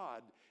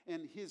God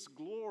and his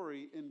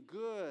glory and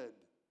good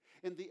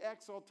and the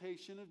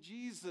exaltation of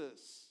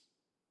Jesus.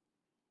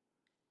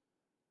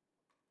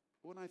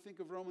 When I think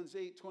of Romans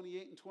 8,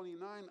 28 and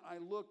 29, I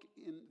look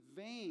in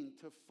vain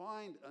to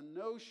find a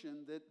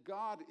notion that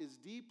God is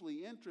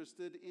deeply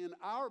interested in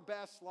our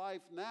best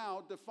life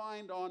now,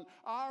 defined on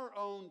our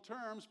own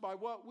terms by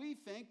what we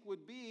think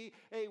would be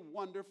a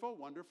wonderful,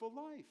 wonderful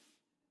life.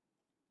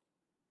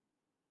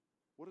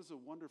 What is a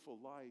wonderful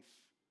life?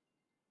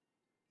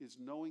 Is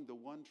knowing the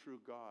one true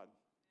God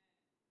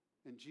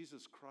and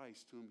Jesus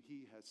Christ whom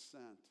he has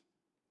sent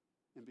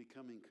and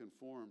becoming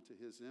conformed to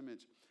his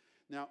image.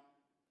 Now,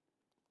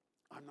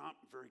 I'm not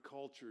very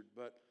cultured,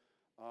 but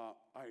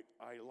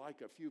I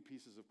like a few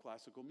pieces of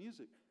classical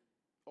music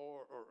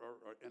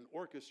and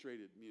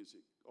orchestrated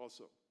music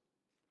also.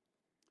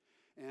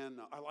 And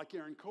I like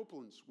Aaron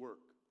Copland's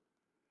work.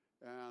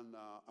 And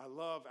I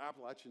love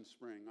Appalachian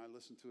Spring. I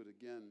listened to it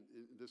again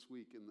this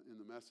week in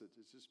the message.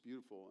 It's just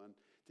beautiful. And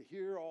to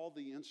hear all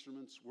the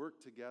instruments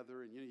work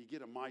together, and you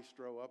get a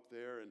maestro up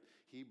there, and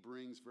he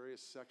brings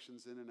various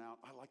sections in and out.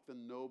 I like the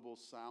noble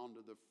sound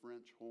of the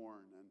French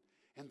horn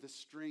and the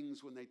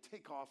strings when they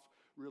take off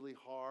really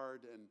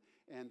hard,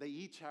 and they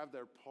each have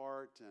their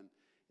part,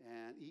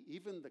 and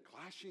even the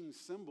clashing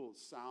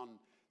cymbals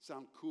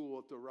sound cool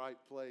at the right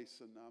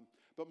place.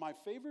 But my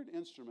favorite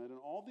instrument in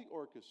all the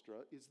orchestra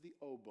is the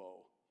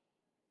oboe.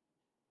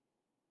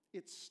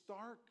 Its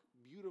stark,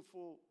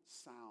 beautiful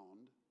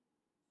sound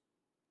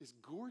is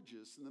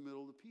gorgeous in the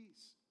middle of the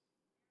piece.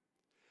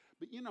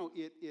 But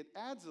it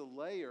adds a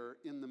layer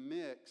in the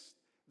mix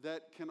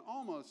that can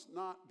almost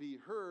not be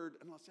heard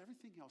unless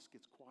everything else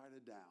gets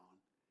quieted down.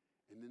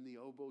 And then the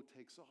oboe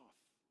takes off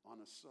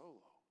on a solo.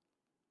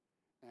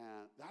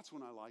 And that's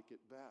when I like it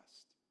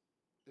best.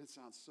 It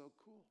sounds so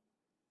cool.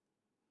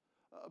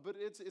 But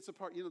it's a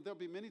part, there'll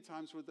be many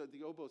times where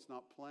the oboe's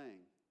not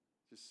playing,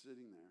 just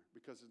sitting there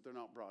because they're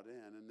not brought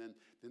in. And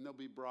then they'll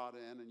be brought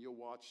in and you'll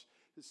watch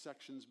the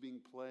sections being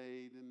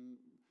played. And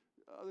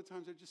other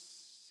times they're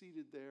just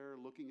seated there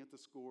looking at the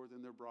score,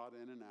 then they're brought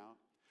in and out.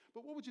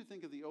 But what would you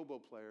think of the oboe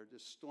player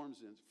just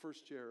storms in,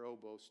 first chair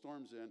oboe,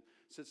 storms in,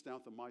 sits down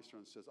at the maestro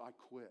and says, I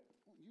quit.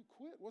 You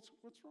quit? What's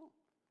wrong?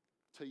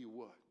 Tell you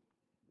what,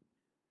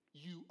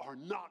 you are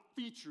not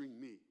featuring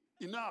me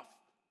enough.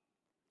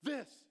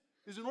 This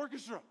is an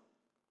orchestra,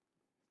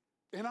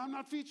 and I'm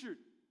not featured.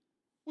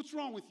 What's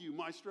wrong with you,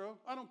 maestro?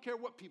 I don't care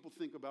what people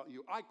think about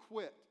you. I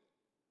quit.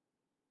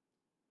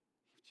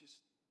 He just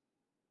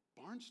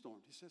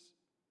barnstormed. He says,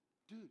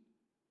 dude,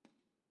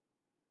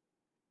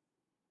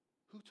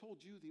 who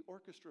told you the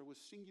orchestra was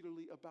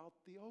singularly about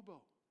the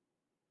oboe?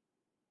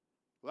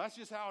 Well, that's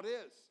just how it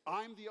is.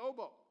 I'm the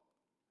oboe.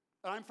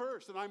 And I'm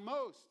first, and I'm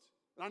most.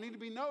 And I need to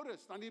be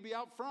noticed. I need to be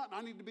out front.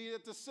 I need to be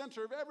at the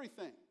center of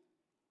everything.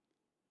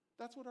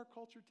 That's what our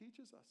culture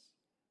teaches us.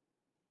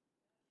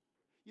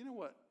 You know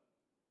what?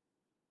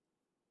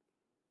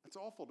 It's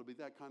awful to be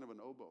that kind of an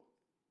oboe.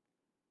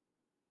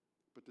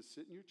 But to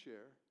sit in your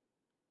chair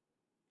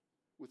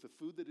with the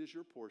food that is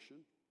your portion,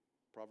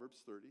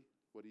 Proverbs 30,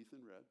 what Ethan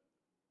read,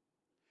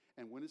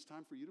 and when it's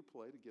time for you to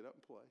play, to get up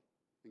and play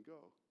and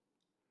go,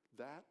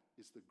 that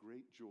is the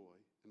great joy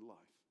in life.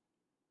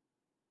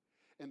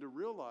 And to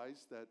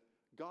realize that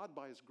God,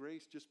 by his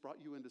grace, just brought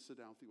you in to sit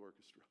down with the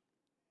orchestra.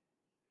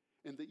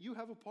 And that you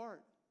have a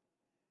part.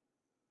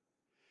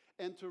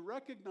 And to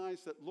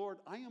recognize that, Lord,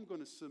 I am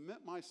going to submit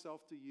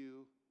myself to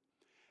you.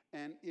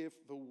 And if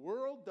the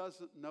world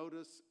doesn't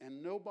notice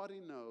and nobody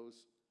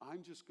knows,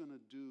 I'm just going to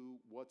do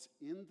what's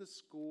in the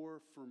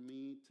score for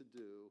me to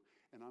do.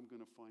 And I'm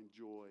going to find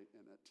joy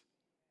in it.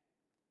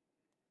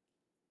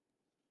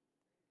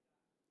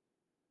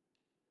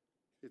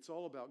 It's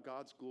all about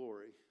God's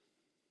glory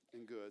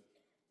and good.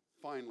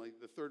 Finally,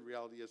 the third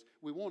reality is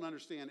we won't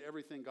understand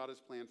everything God has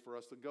planned for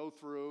us to go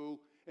through,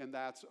 and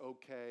that's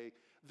okay.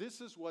 This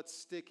is what's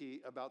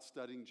sticky about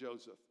studying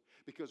Joseph.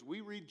 Because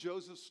we read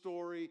Joseph's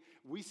story,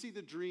 we see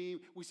the dream,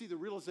 we see the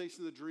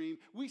realization of the dream,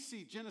 we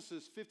see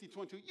Genesis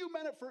 50:22. You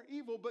meant it for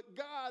evil, but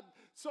God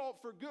saw it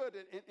for good.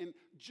 And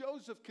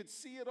Joseph could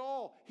see it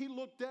all. He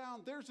looked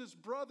down, there's his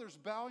brothers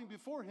bowing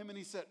before him, and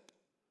he said,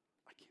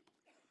 I can't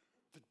believe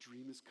it. The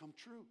dream has come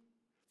true.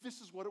 This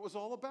is what it was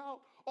all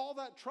about. All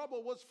that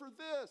trouble was for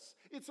this.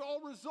 It's all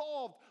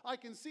resolved. I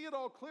can see it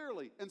all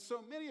clearly. And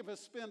so many of us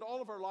spend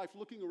all of our life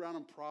looking around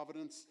in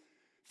Providence,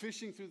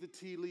 fishing through the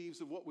tea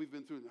leaves of what we've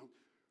been through.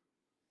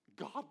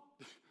 God,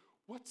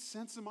 what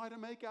sense am I to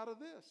make out of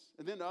this?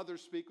 And then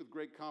others speak with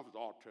great confidence.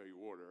 I'll tell you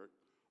what, Eric,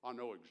 I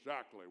know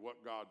exactly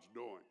what God's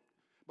doing.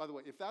 By the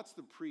way, if that's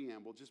the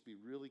preamble, just be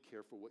really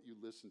careful what you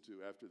listen to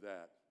after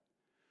that.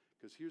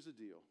 Because here's the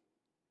deal.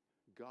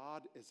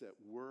 God is at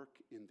work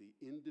in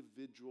the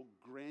individual,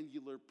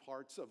 granular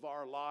parts of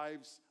our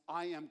lives.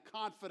 I am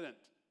confident.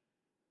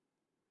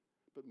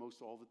 But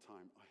most all the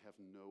time, I have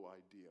no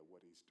idea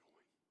what he's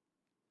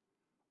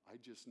doing. I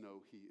just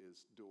know he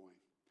is doing.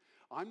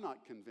 I'm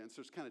not convinced.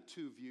 There's kind of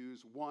two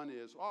views. One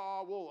is,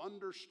 we'll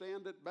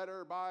understand it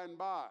better by and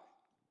by.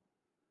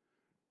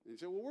 And you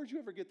say, well, where'd you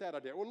ever get that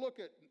idea? Well, look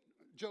at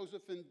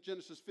Joseph in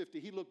Genesis 50.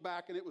 He looked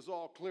back and it was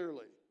all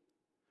clearly.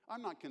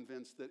 I'm not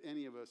convinced that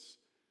any of us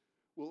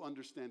will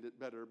understand it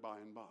better by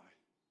and by.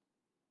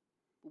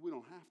 But we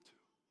don't have to.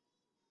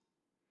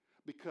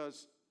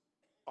 Because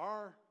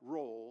our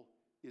role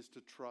is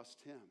to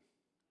trust him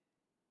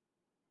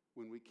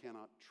when we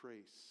cannot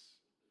trace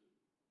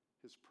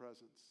his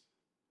presence.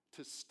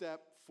 To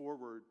step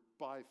forward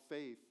by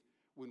faith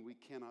when we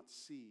cannot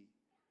see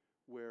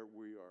where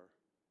we are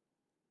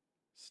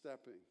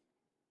stepping.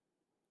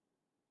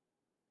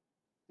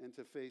 And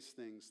to face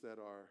things that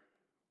are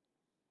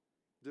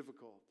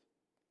difficult.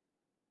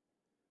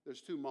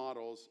 There's two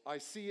models. I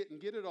see it and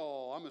get it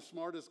all. I'm as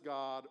smart as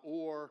God,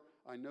 or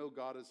I know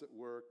God is at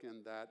work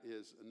and that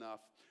is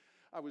enough.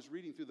 I was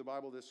reading through the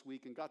Bible this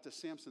week and got to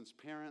Samson's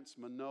parents,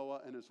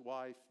 Manoah and his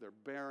wife. They're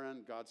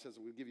barren. God says,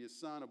 I'm going to give you a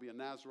son. He'll be a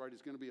Nazarite.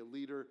 He's going to be a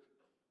leader.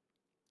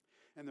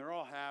 And they're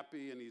all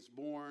happy, and he's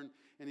born,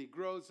 and he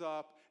grows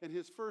up, and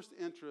his first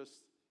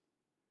interest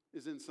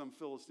is in some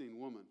Philistine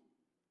woman.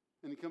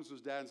 And he comes to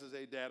his dad and says,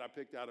 hey, Dad, I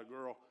picked out a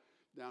girl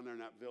down there in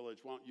that village.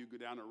 Why don't you go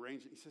down and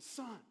arrange it? He says,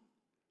 son,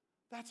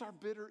 that's our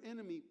bitter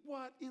enemy.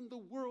 What in the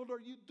world are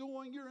you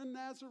doing? You're a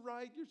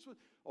Nazarite.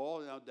 Oh,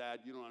 no, Dad,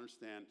 you don't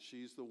understand.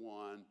 She's the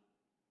one.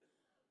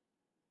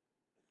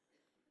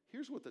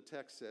 Here's what the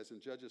text says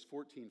in Judges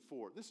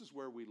 14:4. This is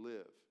where we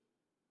live.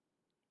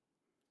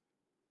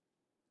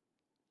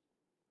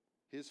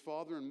 His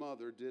father and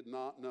mother did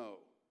not know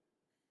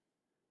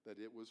that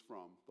it was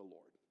from the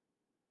Lord,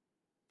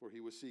 for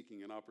he was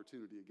seeking an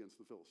opportunity against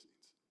the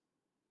Philistines.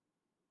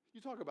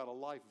 You talk about a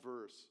life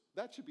verse.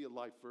 That should be a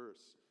life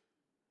verse.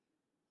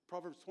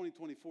 Proverbs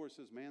 20:24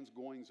 says, man's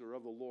goings are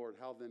of the Lord.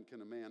 How then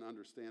can a man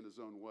understand his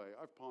own way?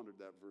 I've pondered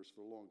that verse for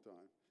a long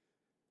time.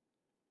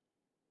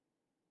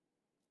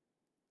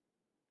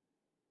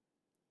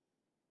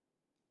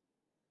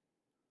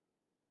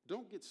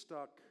 Don't get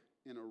stuck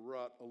in a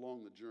rut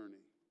along the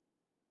journey.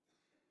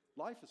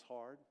 Life is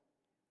hard.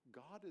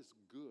 God is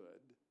good,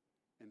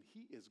 and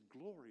he is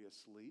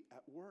gloriously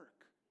at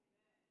work.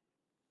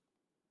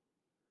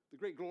 The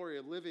great glory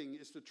of living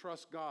is to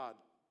trust God,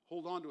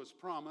 hold on to his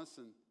promise,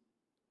 and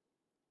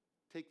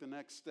take the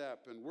next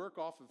step and work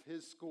off of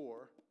his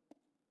score,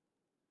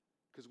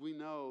 because we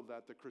know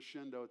that the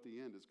crescendo at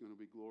the end is going to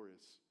be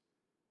glorious.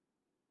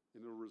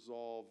 And it'll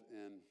resolve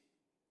in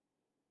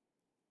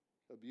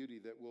a beauty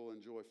that we'll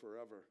enjoy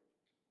forever.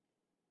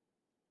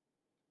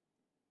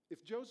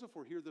 If Joseph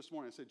were here this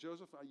morning, I say,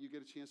 Joseph, you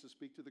get a chance to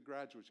speak to the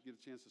graduates, you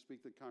get a chance to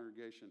speak to the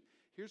congregation.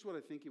 Here's what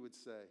I think he would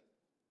say.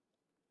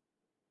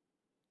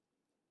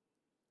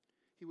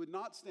 He would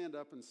not stand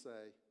up and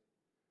say,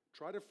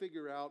 try to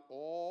figure out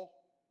all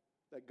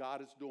that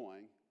God is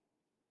doing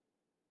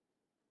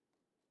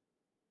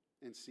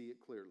and see it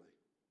clearly.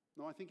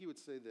 No, I think he would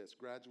say this,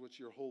 graduates,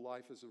 your whole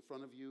life is in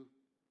front of you.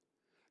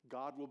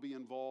 God will be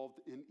involved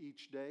in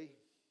each day,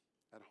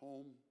 at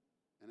home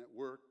and at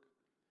work,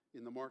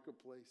 in the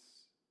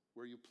marketplace,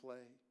 where you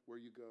play, where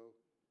you go.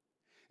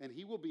 And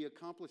he will be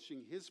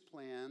accomplishing his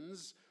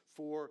plans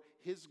for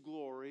his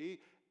glory,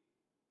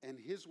 and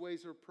his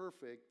ways are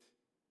perfect,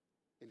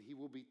 and he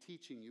will be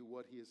teaching you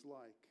what he is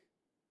like.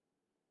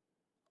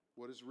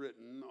 What is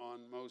written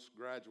on most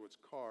graduates'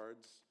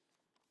 cards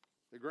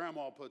that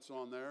grandma puts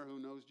on there, who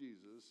knows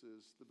Jesus,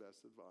 is the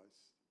best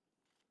advice.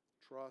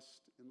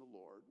 Trust in the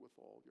Lord with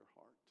all your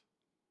heart.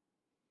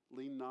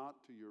 Lean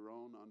not to your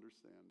own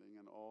understanding,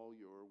 and all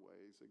your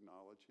ways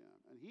acknowledge him,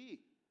 and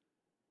he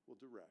will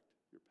direct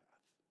your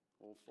path.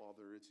 Oh,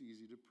 Father, it's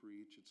easy to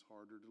preach. It's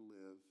harder to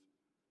live.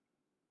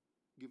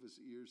 Give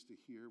us ears to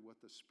hear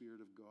what the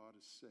Spirit of God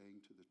is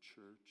saying to the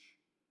church.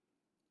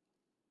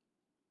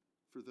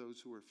 For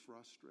those who are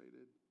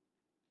frustrated,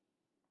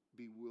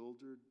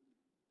 bewildered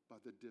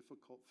by the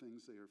difficult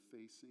things they are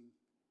facing,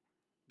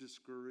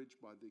 discouraged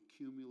by the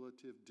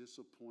cumulative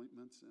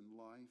disappointments in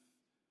life,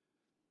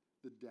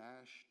 the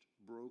dashed,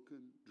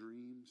 broken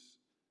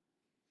dreams,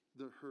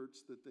 the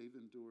hurts that they've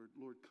endured.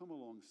 Lord, come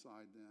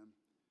alongside them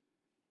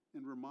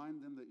and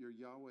remind them that you're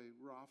Yahweh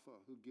Rapha,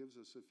 who gives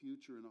us a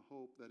future and a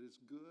hope that is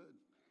good.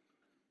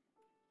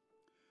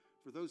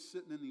 For those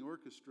sitting in the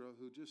orchestra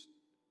who just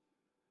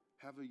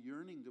have a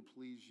yearning to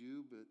please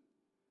you, but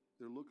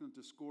they're looking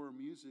to score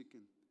music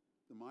and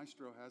The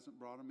maestro hasn't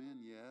brought them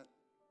in yet.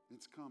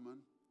 It's coming.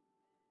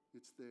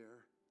 It's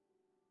there.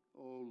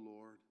 Oh,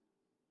 Lord.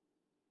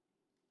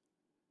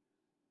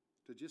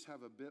 To just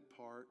have a bit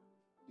part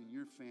in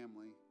your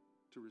family,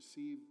 to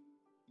receive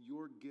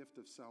your gift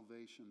of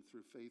salvation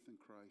through faith in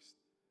Christ.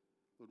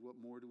 Lord, what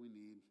more do we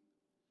need?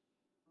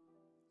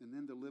 And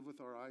then to live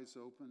with our eyes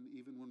open,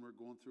 even when we're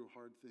going through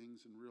hard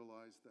things, and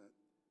realize that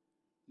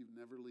you've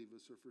never leave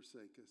us or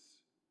forsake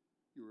us.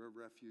 You are a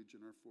refuge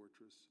and our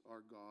fortress,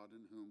 our God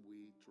in whom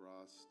we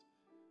trust.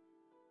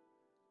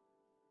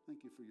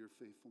 Thank you for your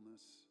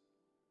faithfulness.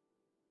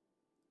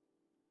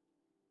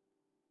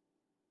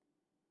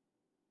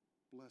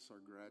 Bless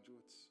our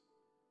graduates.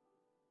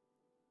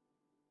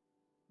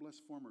 Bless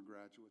former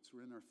graduates who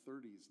are in their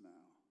 30s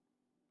now,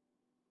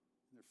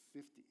 in their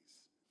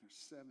 50s, in their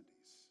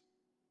 70s,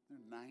 in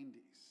their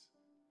 90s.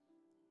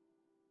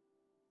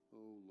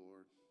 Oh,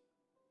 Lord,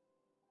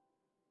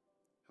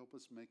 help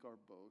us make our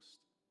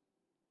boast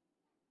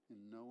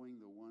in knowing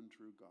the one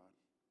true God,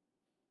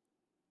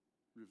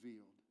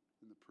 revealed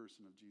in the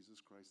person of Jesus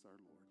Christ our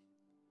Lord,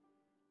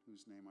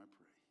 whose name I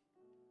pray.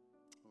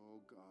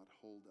 Oh, God,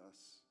 hold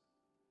us.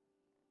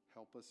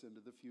 Help us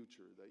into the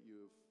future that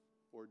you have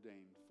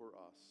ordained for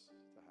us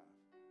to have.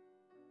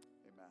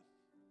 Amen.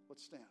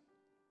 Let's stand.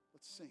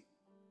 Let's sing.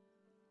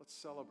 Let's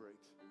celebrate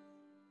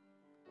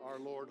our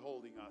Lord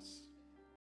holding us.